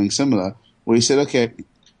Musk did something similar, where he said, okay,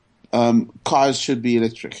 cars should be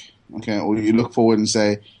electric, okay, or you look forward and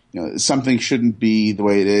say, something shouldn't be the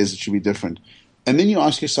way it is; it should be different. And then you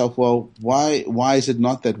ask yourself, well, why is it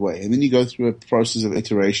not that way? And then you go through a process of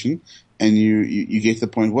iteration, and you get to the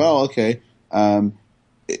point, well, okay,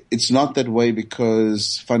 it's not that way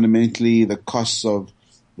because fundamentally the costs of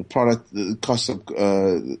the product, the cost of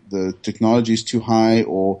the technology is too high,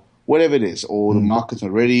 or whatever it is, or the market's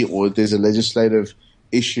not ready, or there's a legislative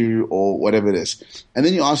issue, or whatever it is. And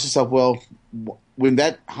then you ask yourself, well,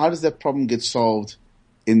 how does that problem get solved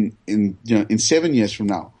in 7 years from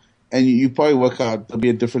now? And you probably work out there'll be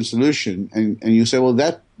a different solution, and you say, well,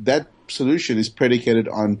 that solution is predicated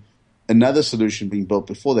on another solution being built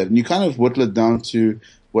before that, and you kind of whittle it down to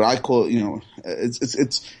what I call,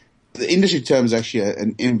 it's the industry term is actually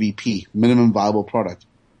an MVP, minimum viable product.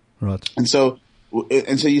 Right. And so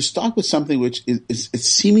you start with something which is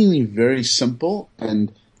seemingly very simple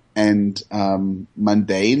and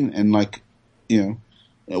mundane, and like,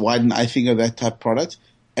 why didn't I think of that type of product?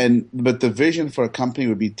 But the vision for a company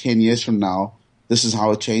would be 10 years from now, this is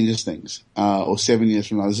how it changes things, or 7 years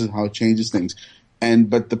from now, this is how it changes things.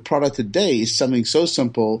 But the product today is something so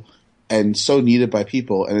simple and so needed by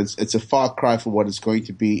people, and it's a far cry for what it's going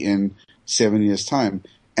to be in 7 years time.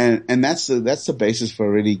 And that's the basis for a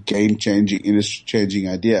really game changing, industry changing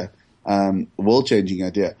idea, world changing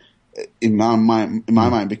idea in my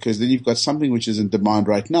mind, because then you've got something which is in demand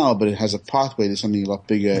right now, but it has a pathway to something a lot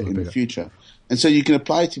bigger in the future. And so you can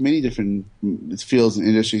apply it to many different fields and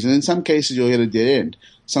industries. And in some cases, you'll hit a dead end.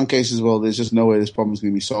 Some cases, well, there's just no way this problem is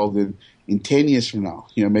going to be solved in 10 years from now.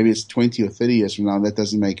 Maybe it's 20 or 30 years from now. That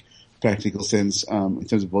doesn't make practical sense in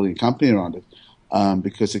terms of building a company around it,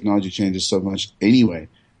 because technology changes so much anyway.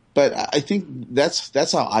 But I think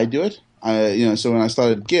that's how I do it. So when I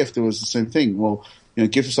started Gift, it was the same thing. Well,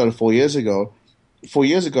 Gift started 4 years ago. 4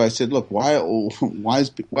 years ago, I said, look, why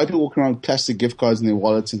people walking around with plastic gift cards in their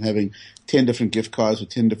wallets and having 10 different gift cards with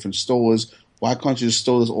 10 different stores? Why can't you just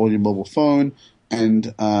store this all on your mobile phone?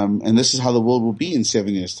 And this is how the world will be in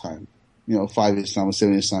 7 years time, 5 years time or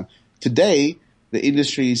 7 years time. Today, the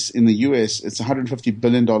industries in the US, it's $150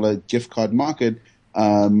 billion gift card market.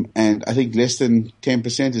 And I think less than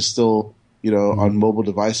 10% is still, on mobile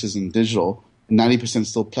devices and digital. 90%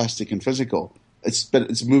 still plastic and physical. But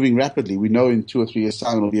it's moving rapidly. We know in 2 or 3 years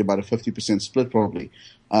time it'll be about a 50% split probably.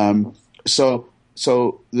 So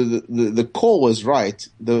the call was right.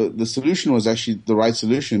 The solution was actually the right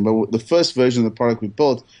solution. But the first version of the product we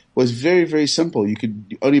built was very, very simple. You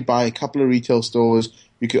could only buy a couple of retail stores.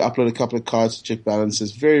 You could upload a couple of cards to check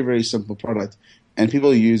balances. Very, very simple product. And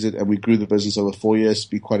people use it, and we grew the business over 4 years to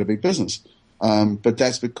be quite a big business. But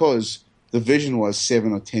that's because the vision was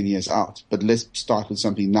 7 or 10 years out. But let's start with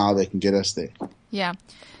something now that can get us there. Yeah.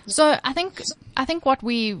 So I think what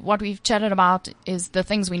we've chatted about is the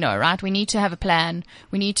things we know, right? We need to have a plan.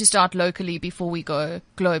 We need to start locally before we go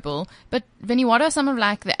global. But Vinny, what are some of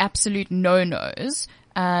like the absolute no-nos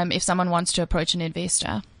if someone wants to approach an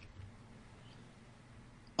investor?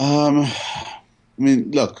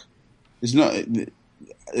 Look,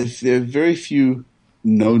 there are very few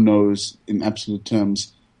no-nos in absolute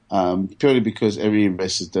terms, purely because every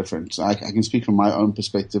investor is different. So I can speak from my own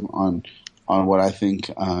perspective on what I think,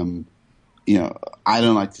 I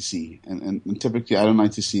don't like to see. And typically I don't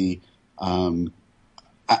like to see,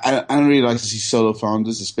 I don't really like to see solo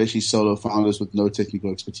founders, especially solo founders with no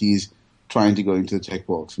technical expertise trying to go into the tech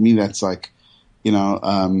world. For me, that's like,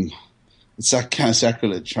 it's like kind of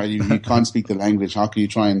sacrilege, right? You can't speak the language. How can you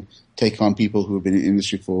try and take on people who have been in the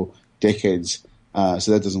industry for decades?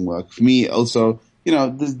 So that doesn't work. For me, also,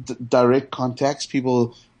 the direct contacts,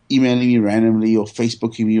 people emailing me randomly or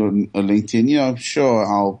Facebooking me or LinkedIn,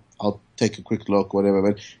 sure, I'll take a quick look, whatever,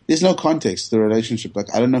 but there's no context to the relationship.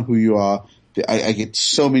 Like, I don't know who you are. I get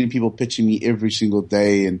so many people pitching me every single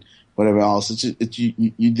day and whatever else.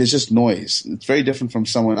 There's just noise. It's very different from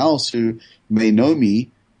someone else who may know me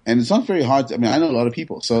And it's not very hard. I mean, I know a lot of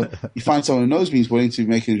people. So you find someone who knows me, is willing to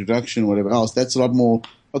make an introduction, whatever else. That's a lot more,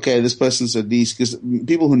 okay, this person's at least, because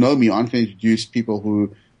people who know me aren't going to introduce people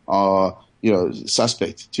who are,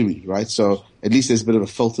 suspect to me, right? So at least there's a bit of a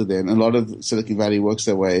filter there. And a lot of Silicon Valley works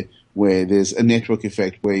that way, where there's a network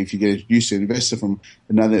effect where if you get introduced to an investor from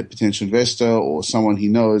another potential investor or someone he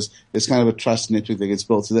knows, there's kind of a trust network that gets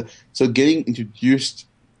built. So getting introduced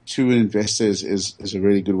to an investor is a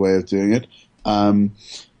really good way of doing it.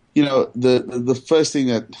 The first thing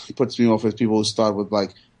that puts me off is people who start with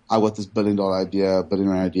like, I got this $1 billion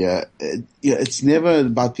idea. It's never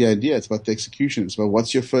about the idea. It's about the execution. It's about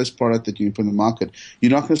what's your first product that you can put in the market.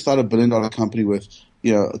 You're not going to start a $1 billion company with,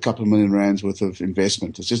 a couple of million rands worth of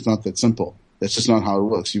investment. It's just not that simple. That's just not how it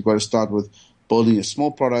works. You've got to start with building a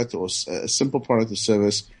small product or a simple product or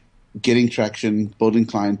service, getting traction, building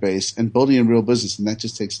client base, and building a real business. And that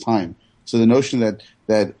just takes time. So the notion that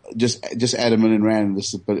just add 1 million rand and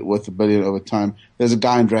this is worth $1 billion over time. There's a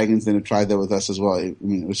guy in Dragons that tried that with us as well. I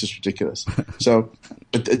mean, it was just ridiculous. So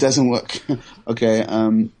it doesn't work. Okay.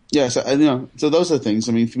 So those are things.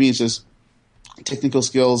 I mean, for me, it's just technical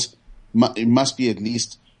skills. It must be at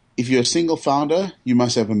least, if you're a single founder, you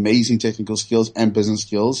must have amazing technical skills and business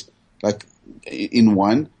skills, like in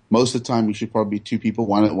one. Most of the time, you should probably be 2 people.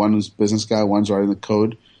 One is business guy, one's writing the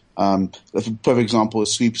code. A perfect example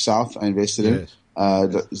is Sweep South. I invested in.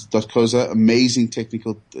 Dotcoza, amazing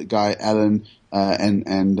technical guy, Alan, and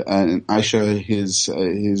Aisha, his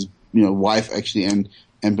wife actually, and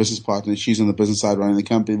business partner. She's on the business side running the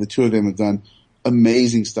company. The two of them have done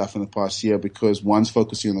amazing stuff in the past year because one's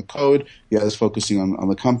focusing on the code, the other's focusing on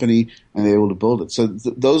the company, and they're able to build it. So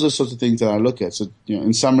those are sorts of things that I look at. So,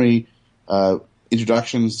 in summary,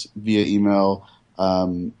 introductions via email,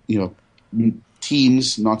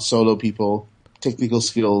 teams, not solo people, technical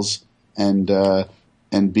skills, and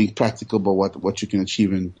being practical about what you can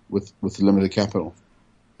achieve with limited capital.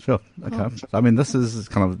 Sure. Okay. So, I mean, this is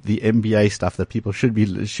kind of the MBA stuff that people should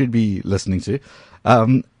be listening to.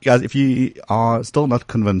 Guys, if you are still not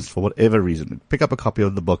convinced for whatever reason, pick up a copy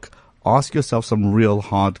of the book. Ask yourself some real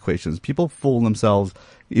hard questions. People fool themselves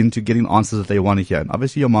into getting answers that they want to hear. And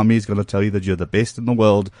obviously your mommy is going to tell you that you're the best in the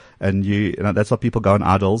world, and that's why people go on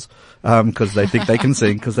idols, because they think they can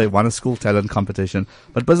sing, because they won a school talent competition.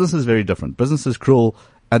 But business is very different. Business is cruel,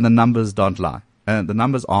 and the numbers don't lie. And the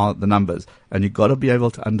numbers are the numbers. And you've got to be able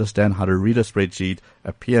to understand how to read a spreadsheet,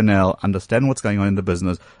 a P&L, understand what's going on in the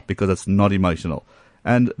business, because it's not emotional.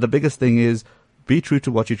 And the biggest thing is, be true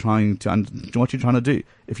to what you're trying to do.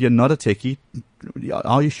 If you're not a techie,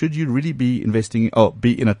 should you really be investing or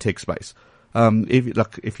be in a tech space?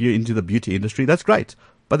 If you're into the beauty industry, that's great.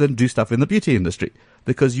 But then do stuff in the beauty industry,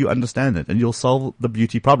 because you understand it and you'll solve the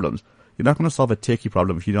beauty problems. You're not going to solve a techie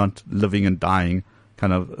problem if you're not living and dying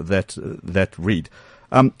kind of that read.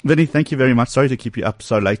 Vinny, thank you very much. Sorry to keep you up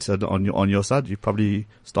so late on your side. You're probably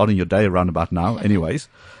starting your day around about now anyways.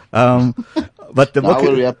 But the book, I'm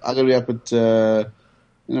gonna be up at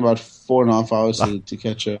in about 4.5 hours to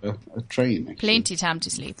catch a train. Actually. Plenty time to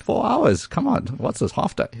sleep. 4 hours. Come on. What's this,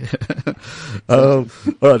 half day? All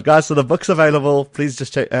right, guys. So the book's available. Please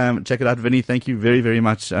just check it out. Vinny, thank you very, very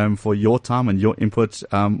much for your time and your input.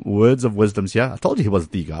 Words of wisdoms here. I told you he was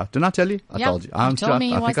the guy. Didn't I tell you? I told you. You told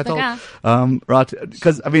me he was the guy. Right.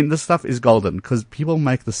 Because, I mean, this stuff is golden, because people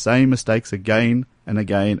make the same mistakes again and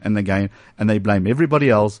again and again, and they blame everybody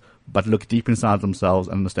else, but look deep inside themselves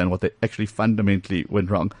and understand what they actually fundamentally went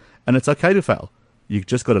wrong. And it's okay to fail. You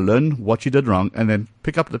just got to learn what you did wrong and then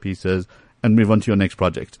pick up the pieces and move on to your next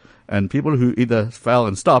project. And people who either fail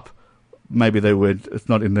and stop, maybe it's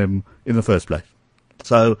not in them in the first place.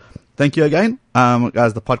 So thank you again.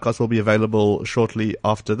 Guys, the podcast will be available shortly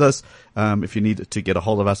after this. If you need to get a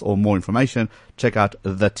hold of us or more information, check out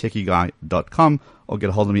thetechieguy.com or get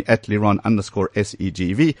a hold of me at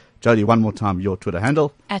Leron_SEGV. Jody, one more time, your Twitter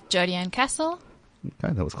handle. At Jody Ann Castle.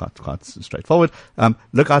 Okay, that was quite straightforward.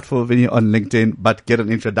 Look out for Vinny on LinkedIn, but get an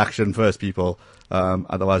introduction first, people.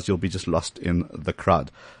 Otherwise you'll be just lost in the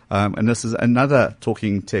crowd. And this is another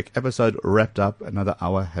Talking Tech episode wrapped up. Another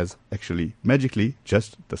hour has actually magically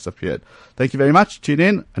just disappeared. Thank you very much. Tune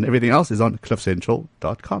in, and everything else is on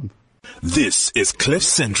cliffcentral.com. This is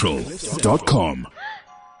cliffcentral.com.